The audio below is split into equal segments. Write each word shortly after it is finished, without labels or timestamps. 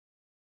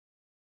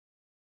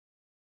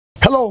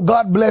Hello,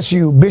 God bless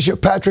you.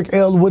 Bishop Patrick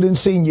L. Wooden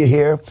Sr.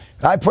 here.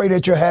 I pray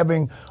that you're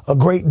having a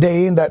great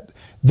day and that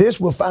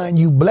this will find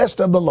you blessed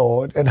of the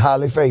Lord and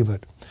highly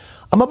favored.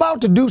 I'm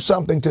about to do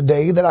something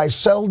today that I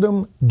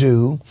seldom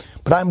do,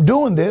 but I'm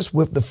doing this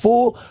with the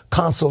full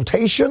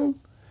consultation,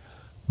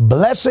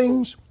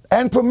 blessings,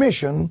 and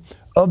permission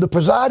of the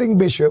presiding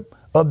bishop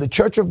of the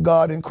Church of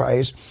God in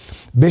Christ,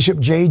 Bishop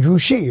J. Drew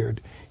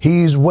Sheard.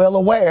 He's well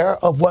aware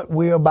of what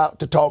we're about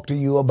to talk to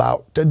you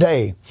about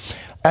today.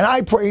 And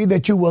I pray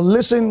that you will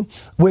listen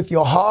with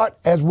your heart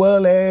as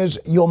well as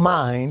your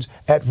minds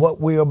at what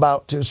we're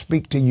about to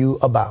speak to you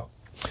about.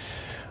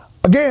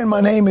 Again,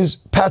 my name is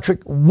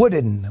Patrick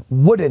Wooden.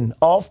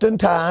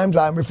 Oftentimes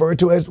I'm referred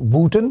to as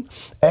Wooten,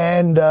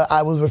 and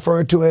I was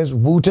referred to as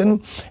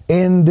Wooten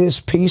in this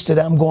piece that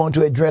I'm going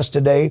to address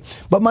today.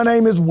 But my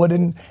name is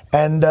Wooden,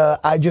 and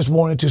I just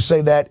wanted to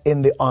say that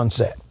in the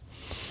onset.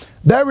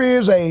 There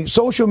is a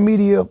social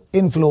media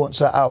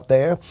influencer out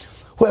there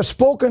who has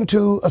spoken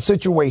to a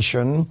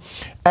situation,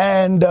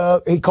 and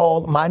he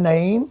called my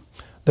name,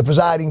 the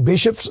presiding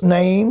bishop's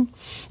name,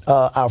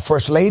 our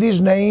first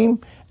lady's name,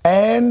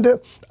 and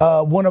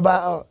one of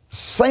our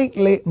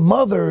saintly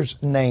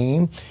mother's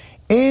name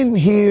in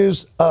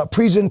his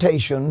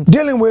presentation,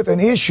 dealing with an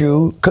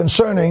issue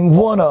concerning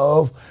one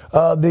of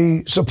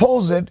the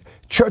supposed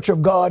Church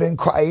of God in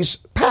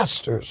Christ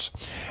pastors.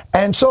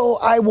 And so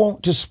I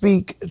want to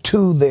speak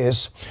to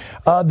this.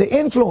 The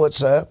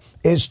influencer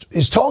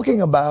is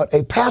talking about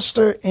a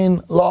pastor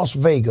in Las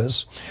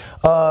Vegas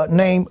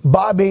named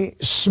Bobby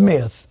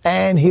Smith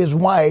and his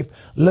wife,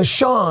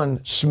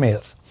 LaShawn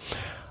Smith.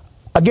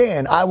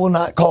 Again, I will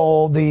not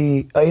call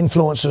the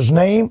influencer's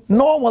name,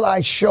 nor will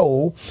I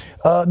show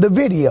the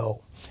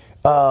video.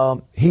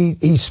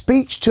 He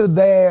speaks to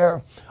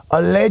their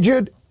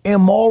alleged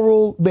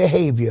immoral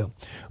behavior,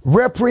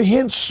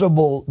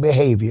 reprehensible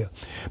behavior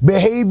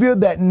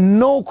that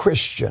no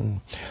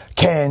Christian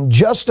can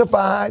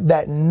justify,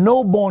 that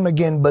no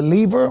born-again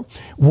believer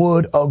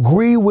would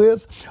agree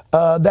with,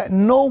 that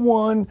no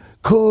one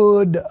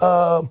could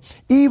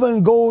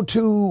even go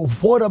to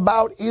what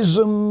about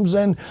isms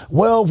and,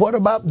 well, what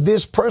about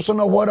this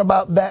person or what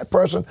about that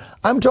person?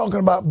 I'm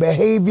talking about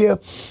behavior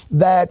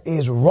that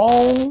is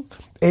wrong,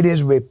 it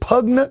is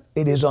repugnant,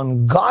 it is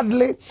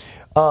ungodly,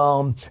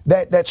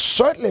 that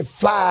certainly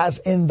flies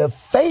in the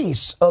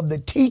face of the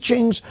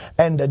teachings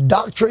and the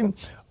doctrine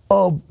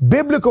of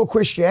biblical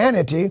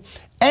Christianity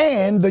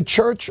and the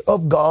Church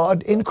of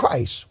God in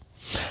Christ.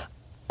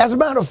 As a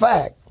matter of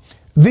fact,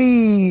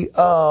 the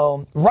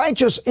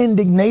righteous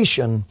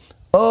indignation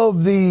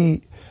of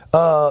the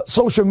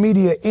social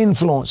media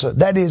influencer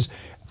that is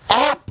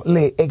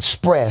aptly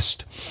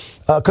expressed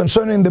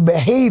concerning the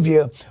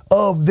behavior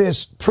of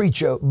this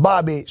preacher,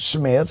 Bobby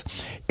Smith,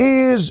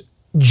 is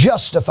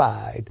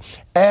justified.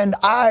 And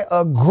I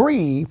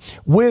agree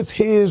with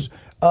his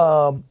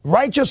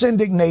righteous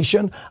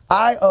indignation.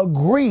 I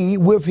agree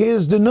with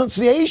his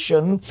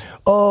denunciation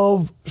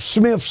of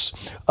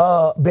Smith's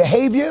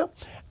behavior.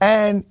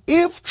 And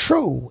if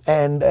true,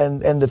 and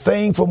the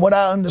thing from what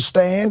I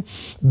understand,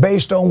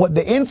 based on what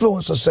the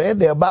influencer said,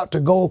 they're about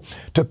to go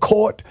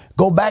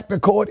back to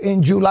court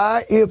in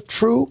July. If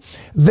true,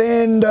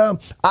 then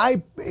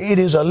it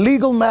is a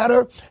legal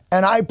matter,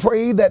 and I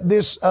pray that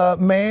this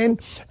man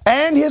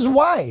and his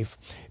wife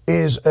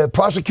is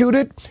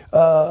prosecuted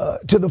to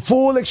the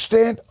full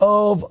extent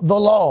of the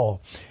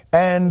law.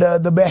 And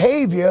the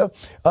behavior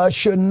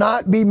should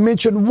not be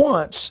mentioned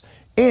once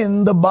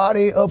in the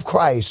body of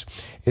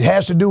Christ. It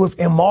has to do with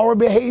immoral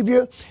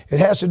behavior. It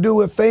has to do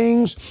with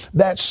things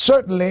that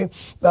certainly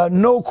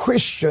no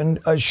Christian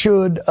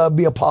should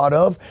be a part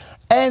of,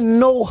 and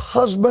no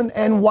husband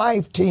and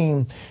wife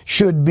team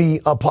should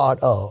be a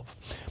part of.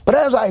 But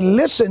as I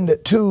listened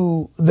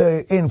to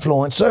the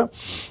influencer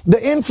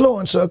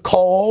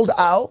called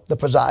out the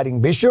presiding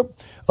bishop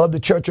of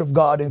the Church of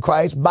God in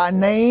Christ by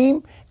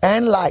name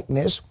and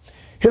likeness,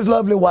 his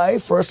lovely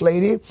wife, First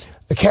Lady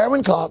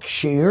Karen Clark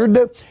Sheard,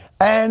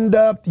 and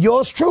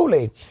yours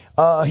truly.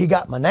 He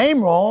got my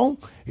name wrong.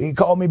 He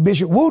called me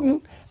Bishop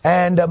Wooden,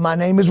 and my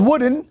name is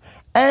Wooden.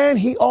 And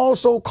he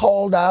also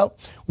called out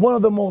one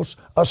of the most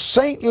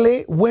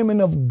saintly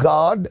women of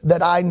God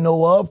that I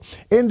know of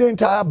in the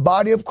entire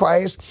body of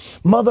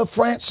Christ, Mother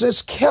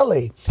Frances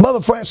Kelly.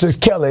 Mother Frances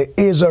Kelly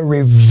is a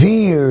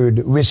revered,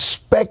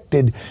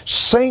 respected,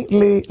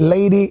 saintly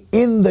lady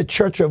in the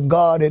Church of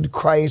God in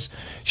Christ.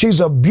 She's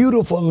a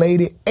beautiful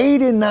lady,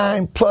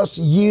 89 plus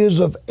years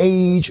of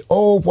age.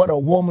 Oh, what a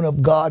woman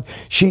of God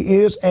she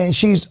is. And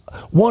she's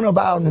one of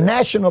our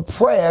national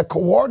prayer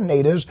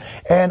coordinators.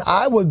 And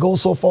I would go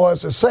so far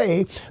as to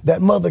say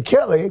that Mother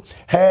Kelly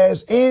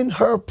has in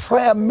her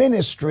prayer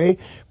ministry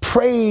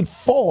prayed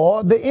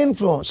for the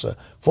influencer,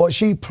 for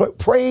she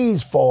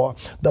prays for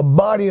the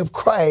body of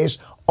Christ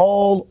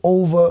all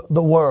over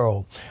the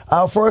world.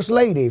 Our First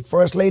Lady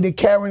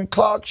Karen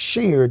Clark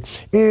Sheard,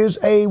 is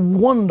a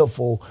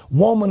wonderful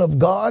woman of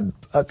God,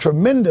 a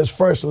tremendous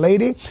First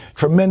Lady,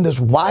 tremendous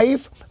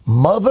wife,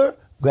 mother,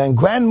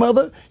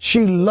 grandmother.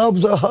 She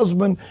loves her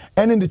husband.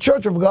 And in the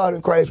Church of God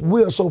in Christ,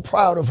 we are so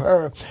proud of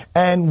her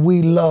and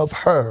we love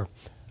her.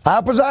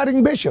 Our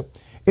presiding bishop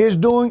is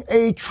doing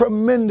a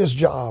tremendous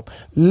job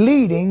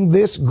leading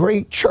this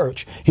great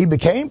church. He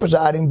became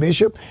presiding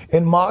bishop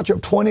in March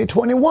of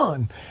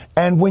 2021.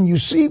 And when you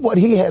see what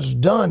he has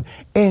done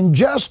in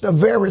just a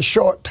very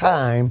short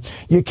time,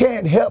 you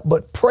can't help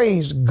but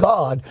praise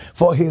God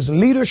for his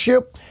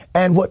leadership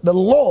and what the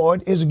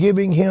Lord is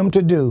giving him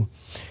to do.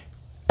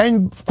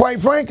 And quite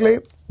frankly,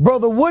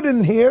 Brother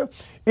Wooden here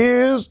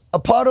is a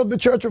part of the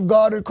Church of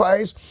God in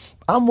Christ.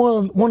 I'm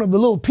one of the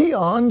little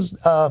peons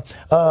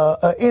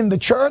in the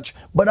church,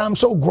 but I'm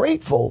so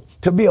grateful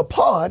to be a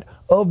part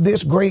of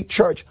this great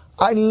church.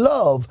 I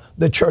love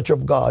the Church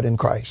of God in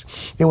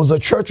Christ. It was a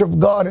Church of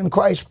God in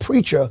Christ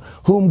preacher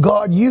whom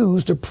God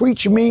used to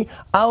preach me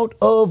out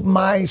of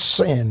my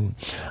sin.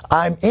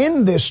 I'm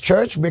in this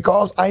church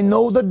because I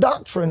know the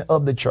doctrine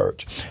of the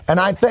church. And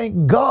I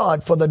thank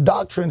God for the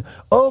doctrine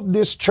of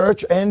this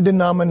church and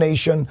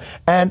denomination.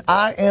 And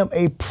I am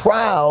a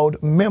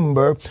proud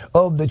member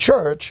of the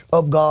Church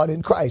of God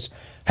in Christ.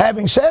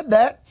 Having said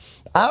that,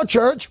 our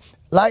church,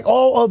 like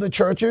all other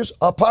churches,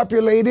 are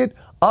populated,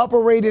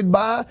 operated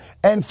by,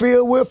 and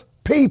filled with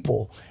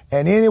people.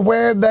 And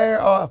anywhere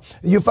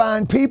you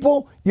find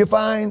people, you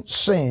find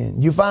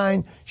sin, you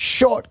find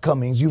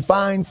shortcomings, you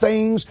find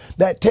things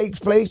that takes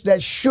place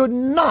that should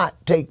not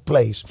take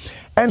place.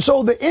 And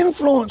so the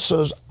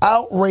influences,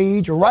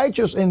 outrage,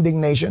 righteous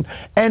indignation,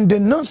 and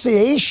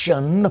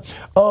denunciation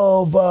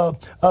of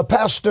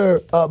Pastor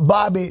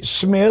Bobby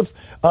Smith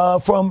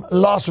from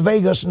Las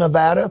Vegas,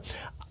 Nevada,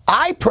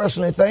 I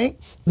personally think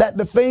that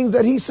the things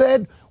that he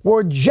said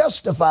were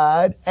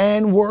justified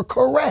and were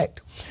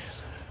correct.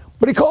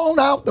 But he called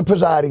out the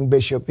presiding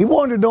bishop. He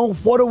wanted to know,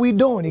 what are we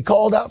doing? He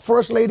called out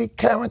First Lady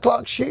Karen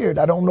Clark Sheard.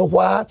 I don't know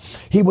why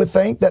he would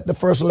think that the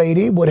First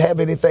Lady would have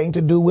anything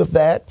to do with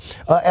that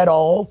at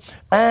all.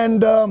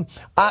 And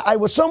I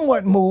was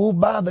somewhat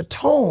moved by the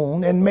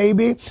tone, and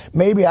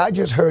maybe I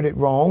just heard it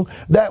wrong,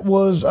 that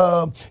was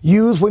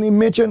used when he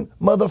mentioned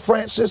Mother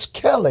Frances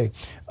Kelly.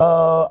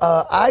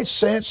 I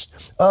sensed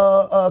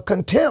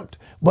contempt.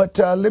 But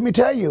let me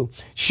tell you,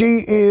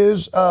 she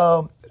is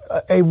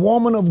a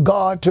woman of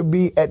God to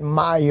be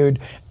admired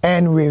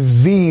and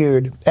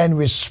revered and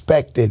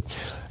respected.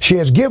 She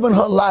has given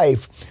her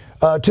life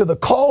to the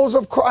cause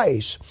of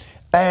Christ,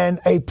 and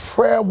a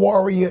prayer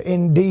warrior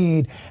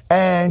indeed.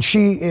 And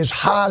she is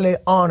highly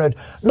honored,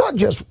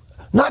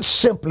 not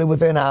simply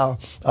within our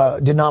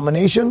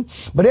denomination,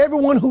 but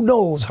everyone who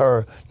knows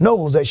her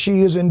knows that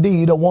she is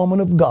indeed a woman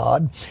of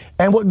God.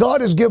 And what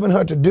God has given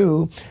her to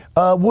do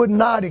would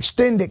not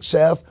extend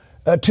itself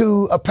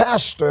to a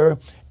pastor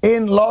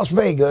in Las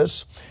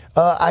Vegas.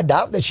 I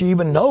doubt that she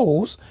even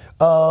knows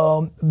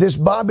this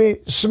Bobby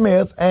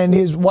Smith and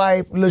his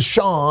wife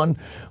LaShawn,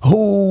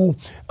 who,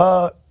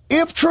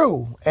 if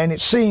true, and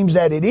it seems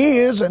that it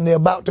is, and they're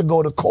about to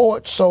go to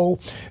court, so,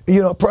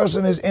 a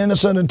person is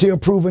innocent until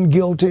proven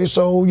guilty,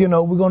 so,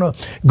 we're going to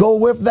go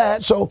with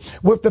that. So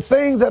with the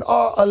things that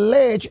are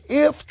alleged,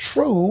 if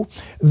true,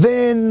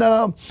 then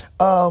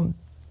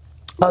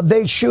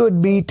they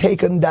should be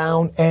taken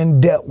down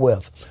and dealt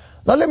with.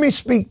 Now let me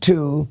speak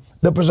to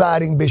the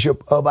presiding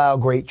bishop of our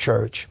great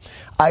church.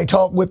 I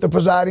talked with the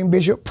presiding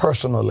bishop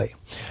personally,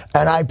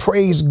 and I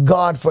praise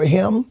God for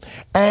him.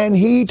 And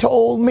he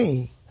told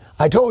me,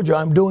 I told you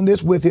I'm doing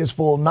this with his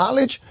full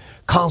knowledge,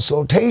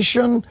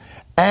 consultation,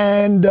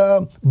 and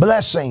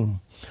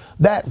blessing,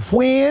 that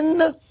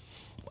when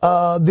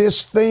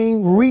this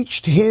thing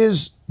reached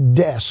his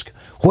desk,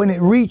 when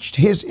it reached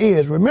his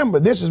ears, remember,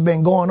 this has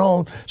been going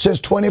on since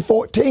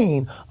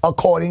 2014,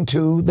 according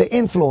to the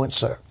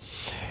influencer.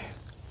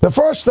 The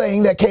first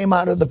thing that came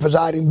out of the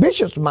presiding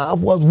bishop's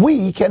mouth was,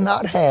 we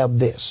cannot have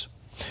this.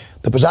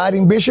 The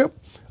presiding bishop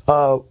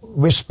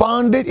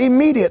responded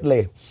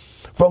immediately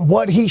from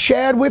what he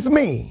shared with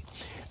me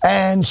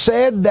and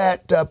said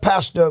that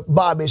Pastor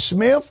Bobby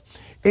Smith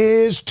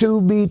is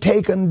to be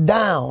taken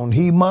down.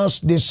 He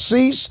must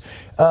desist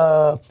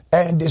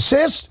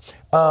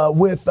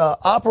with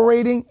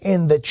operating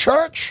in the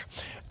church.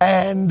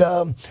 And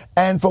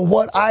from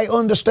what I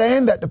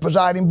understand that the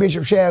presiding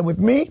bishop shared with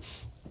me,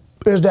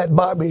 is that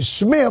Bobby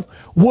Smith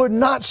would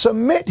not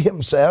submit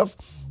himself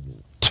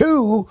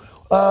to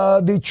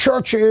the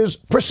church's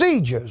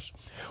procedures,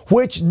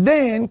 which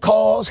then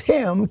caused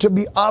him to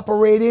be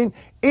operating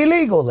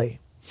illegally.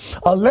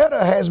 A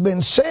letter has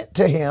been sent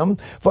to him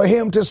for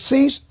him to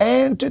cease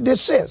and to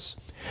desist.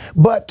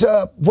 But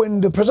when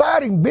the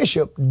presiding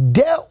bishop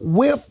dealt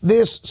with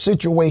this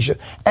situation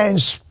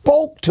and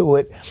spoke to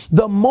it,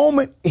 the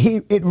moment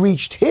it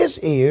reached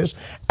his ears,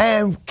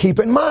 and keep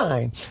in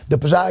mind, the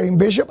presiding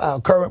bishop,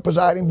 our current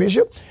presiding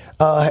bishop,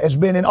 has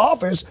been in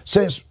office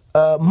since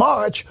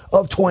March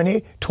of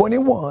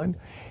 2021.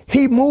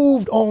 He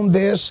moved on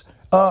this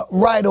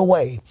right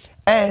away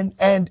and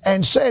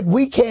said,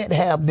 we can't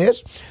have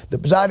this. The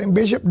presiding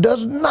bishop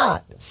does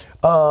not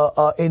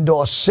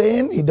endorse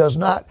sin. He does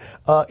not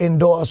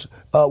endorse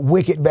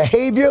wicked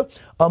behavior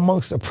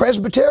amongst the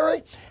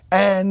presbytery.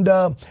 and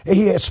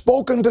he has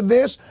spoken to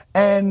this.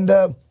 And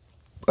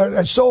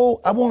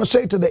so I want to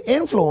say to the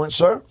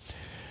influencer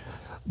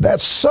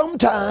that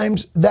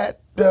sometimes that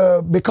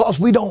because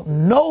we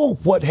don't know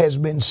what has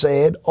been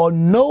said or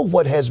know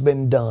what has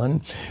been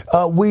done,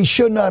 we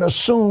should not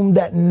assume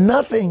that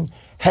nothing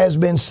has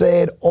been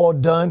said or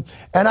done.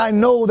 And I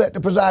know that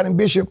the presiding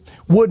bishop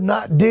would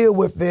not deal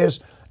with this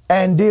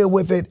and deal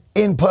with it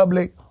in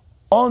public,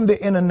 on the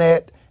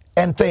internet,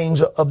 and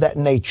things of that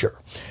nature.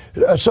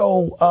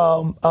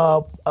 So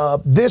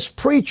this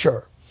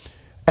preacher,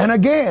 and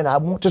again, I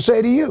want to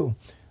say to you,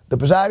 the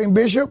presiding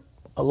bishop,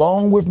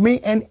 along with me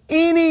and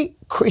any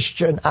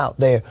Christian out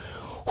there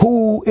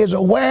who is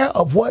aware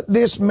of what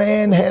this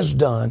man has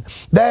done,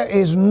 there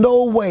is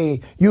no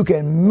way you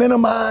can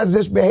minimize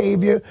this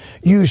behavior.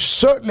 You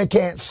certainly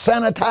can't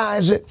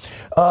sanitize it.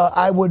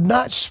 I would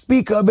not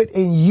speak of it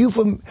in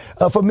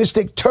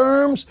euphemistic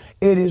terms.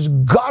 It is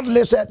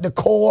godless at the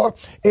core.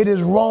 It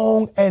is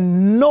wrong,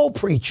 and no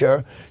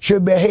preacher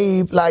should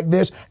behave like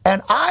this.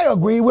 And I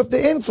agree with the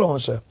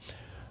influencer.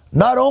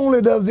 Not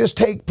only does this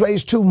take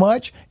place too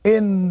much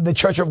in the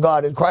Church of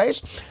God in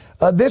Christ,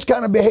 this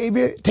kind of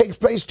behavior takes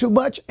place too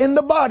much in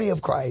the body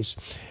of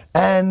Christ.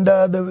 And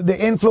the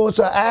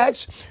influencer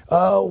asks,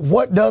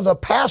 what does a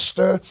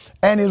pastor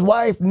and his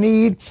wife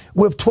need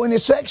with 20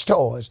 sex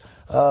toys?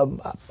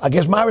 I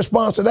guess my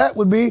response to that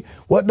would be,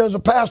 what does a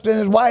pastor and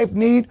his wife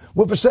need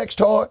with a sex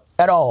toy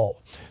at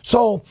all?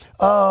 So,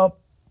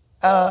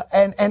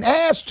 and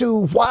as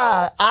to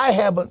why I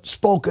haven't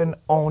spoken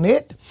on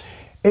it,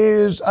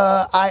 is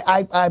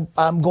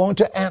I'm going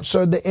to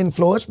answer the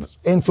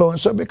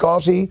influencer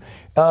because he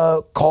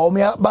called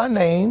me out by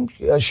name,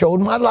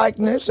 showed my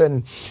likeness,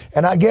 and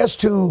I guess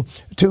to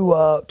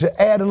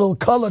add a little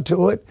color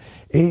to it,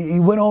 he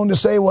went on to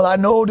say, well, I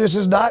know this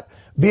is not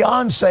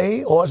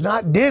Beyonce or it's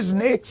not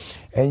Disney,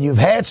 and you've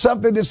had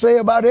something to say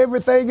about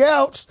everything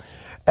else,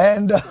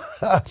 and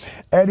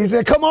he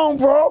said, come on,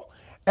 bro,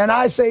 and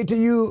I say to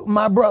you,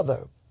 my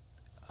brother,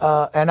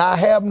 and I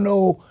have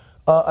no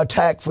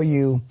attack for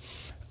you.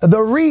 The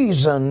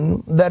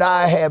reason that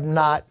I have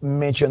not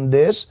mentioned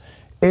this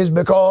is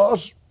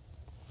because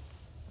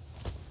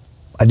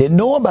I didn't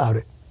know about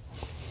it.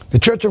 The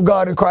Church of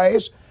God in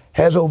Christ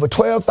has over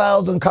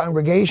 12,000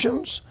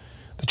 congregations.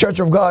 The Church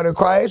of God in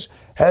Christ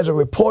has a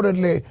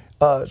reportedly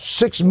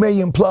 6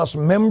 million plus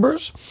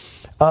members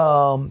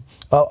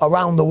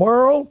around the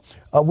world.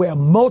 We have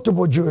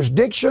multiple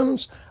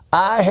jurisdictions.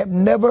 I have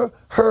never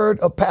heard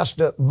of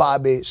Pastor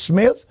Bobby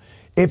Smith.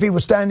 If he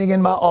was standing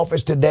in my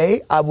office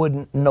today, I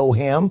wouldn't know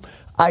him.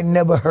 I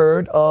never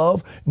heard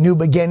of New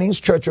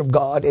Beginnings Church of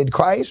God in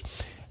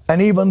Christ.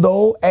 And even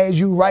though, as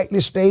you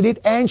rightly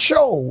stated and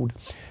showed,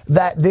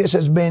 that this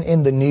has been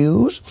in the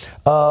news,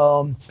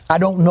 I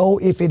don't know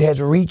if it has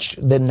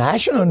reached the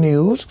national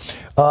news.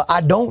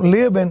 I don't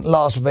live in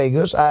Las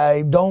Vegas.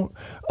 I don't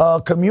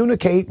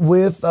communicate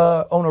with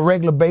on a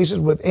regular basis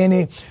with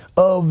any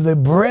of the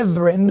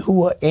brethren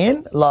who are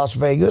in Las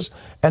Vegas,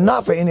 and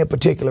not for any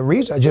particular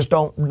reason. I just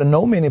don't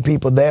know many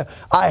people there.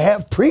 I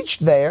have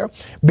preached there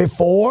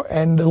before,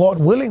 and the Lord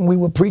willing, we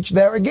will preach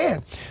there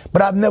again.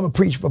 But I've never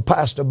preached for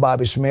Pastor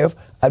Bobby Smith.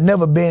 I've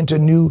never been to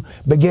New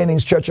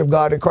Beginnings Church of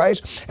God in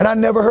Christ, and I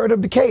never heard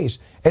of the case.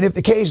 And if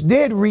the case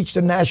did reach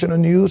the national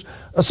news,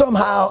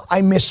 somehow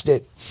I missed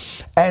it.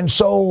 And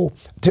so,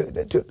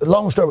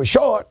 long story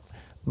short,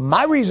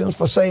 my reasons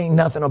for saying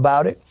nothing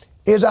about it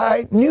is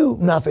I knew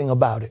nothing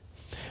about it.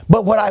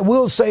 But what I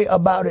will say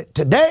about it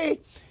today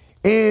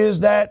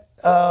is that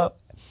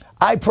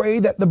I pray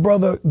that the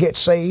brother gets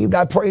saved.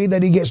 I pray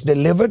that he gets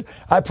delivered.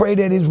 I pray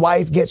that his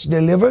wife gets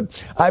delivered.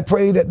 I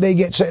pray that they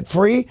get set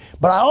free.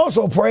 But I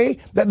also pray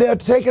that they're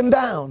taken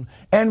down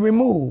and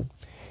removed.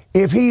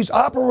 If he's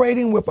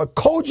operating with a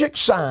COGIC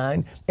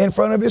sign in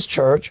front of his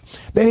church,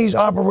 then he's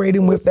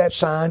operating with that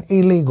sign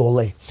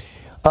illegally.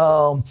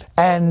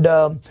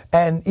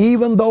 And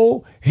even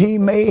though he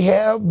may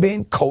have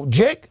been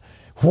COGIC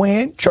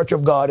when Church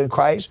of God in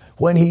Christ,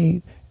 when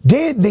he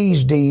did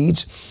these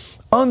deeds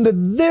under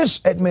this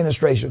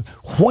administration,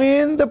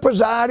 when the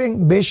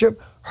presiding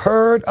bishop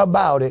heard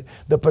about it,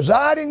 the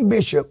presiding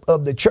bishop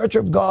of the Church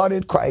of God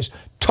in Christ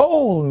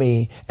told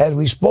me, as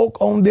we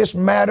spoke on this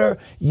matter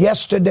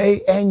yesterday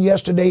and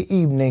yesterday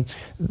evening,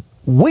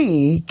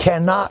 we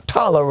cannot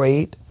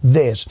tolerate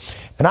this.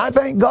 And I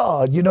thank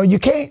God, you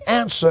can't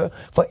answer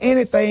for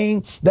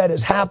anything that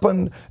has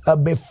happened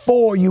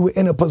before you were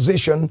in a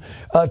position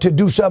to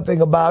do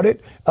something about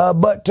it.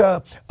 But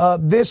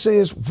this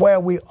is where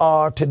we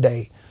are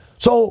today.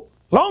 So,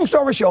 long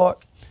story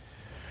short,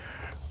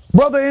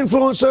 brother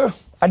influencer,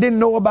 I didn't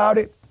know about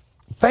it.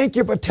 Thank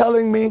you for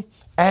telling me.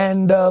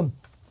 And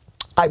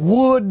I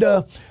would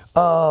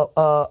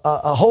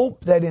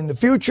hope that in the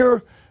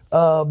future,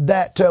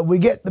 that we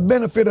get the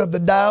benefit of the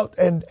doubt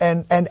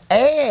and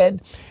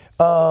add,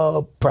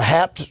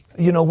 perhaps,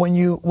 when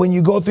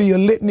you go through your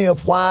litany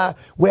of why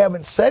we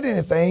haven't said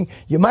anything,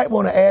 you might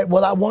want to add,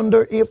 well, I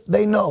wonder if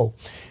they know.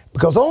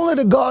 Because only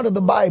the God of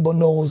the Bible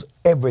knows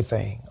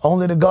everything.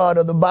 Only the God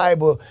of the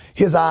Bible,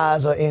 his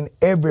eyes are in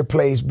every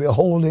place,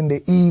 beholding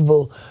the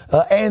evil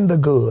and the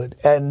good.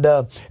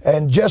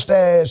 And just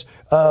as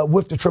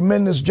with the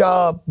tremendous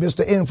job,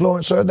 Mr.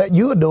 Influencer, that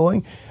you're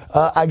doing,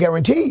 I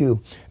guarantee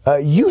you,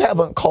 you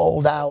haven't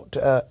called out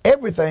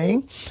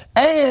everything.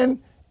 And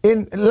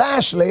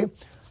lastly,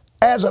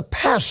 as a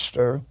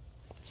pastor,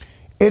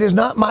 it is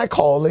not my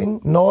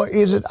calling, nor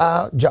is it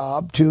our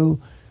job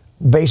to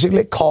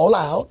basically call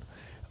out.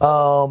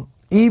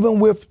 Even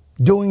with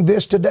doing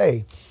this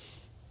today,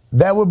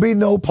 there will be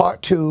no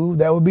part 2.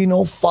 There will be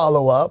no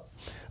follow-up.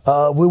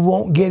 We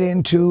won't get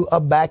into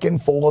a back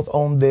and forth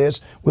on this.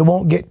 We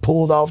won't get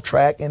pulled off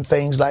track and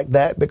things like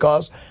that,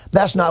 because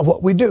that's not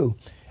what we do.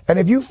 And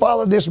if you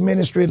follow this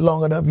ministry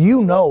long enough,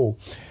 you know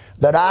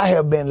that I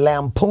have been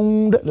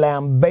lampooned,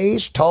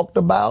 lambasted, talked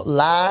about,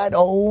 lied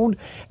on,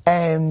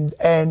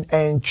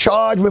 and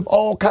charged with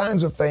all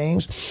kinds of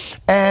things.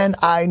 And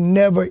I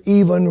never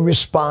even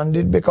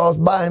responded, because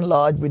by and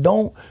large, we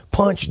don't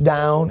punch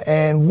down.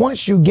 And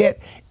once you get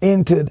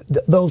into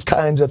those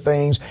kinds of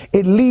things,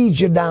 it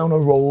leads you down a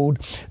road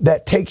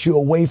that takes you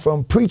away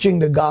from preaching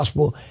the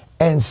gospel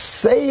and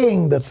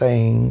saying the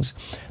things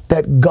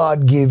that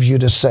God gives you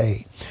to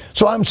say.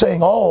 So I'm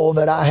saying all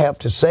that I have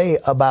to say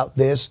about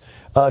this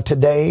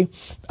today.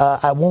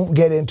 I won't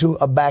get into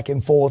a back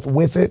and forth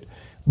with it,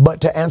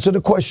 but to answer the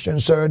question,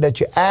 sir,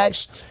 that you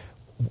asked,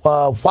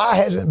 why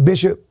hasn't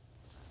Bishop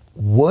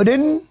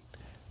Wooden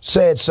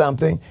said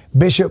something?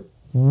 Bishop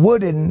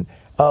Wooden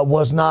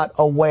was not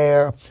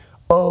aware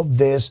of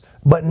this,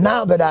 but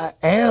now that I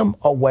am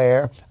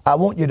aware, I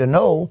want you to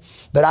know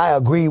that I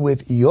agree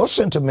with your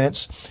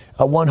sentiments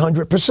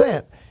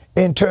 100%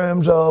 in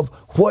terms of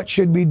what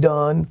should be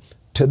done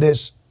to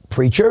this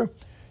preacher,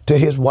 to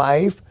his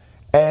wife,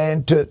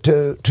 and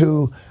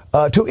to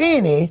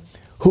any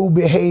who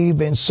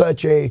behave in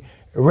such a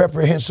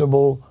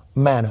reprehensible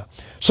manner.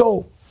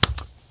 So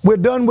we're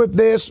done with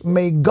this.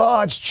 May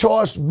God's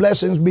choice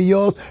blessings be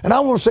yours. And I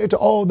want to say to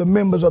all the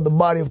members of the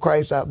body of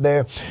Christ out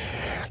there,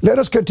 let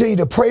us continue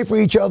to pray for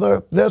each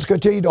other. Let's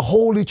continue to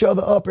hold each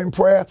other up in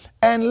prayer.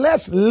 And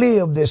let's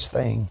live this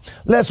thing.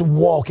 Let's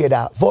walk it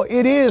out. For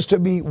it is to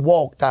be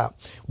walked out.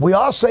 We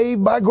are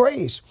saved by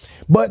grace.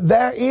 But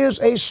there is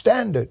a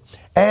standard.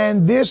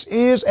 And this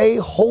is a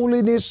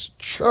holiness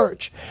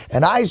church.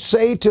 And I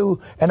say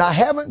and I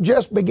haven't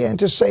just began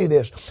to say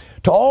this,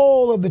 to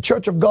all of the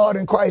Church of God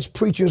in Christ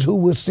preachers who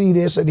will see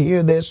this and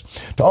hear this,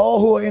 to all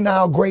who are in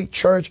our great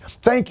church,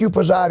 thank you,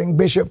 presiding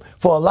bishop,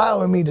 for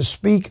allowing me to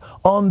speak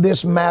on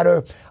this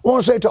matter. I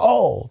want to say to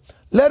all,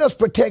 let us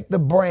protect the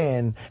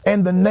brand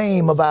and the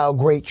name of our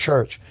great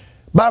church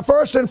by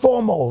first and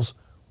foremost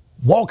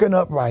walking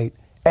upright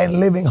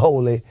and living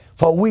holy,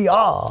 for we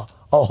are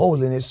a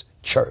holiness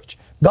church.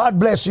 God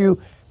bless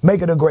you.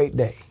 Make it a great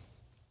day.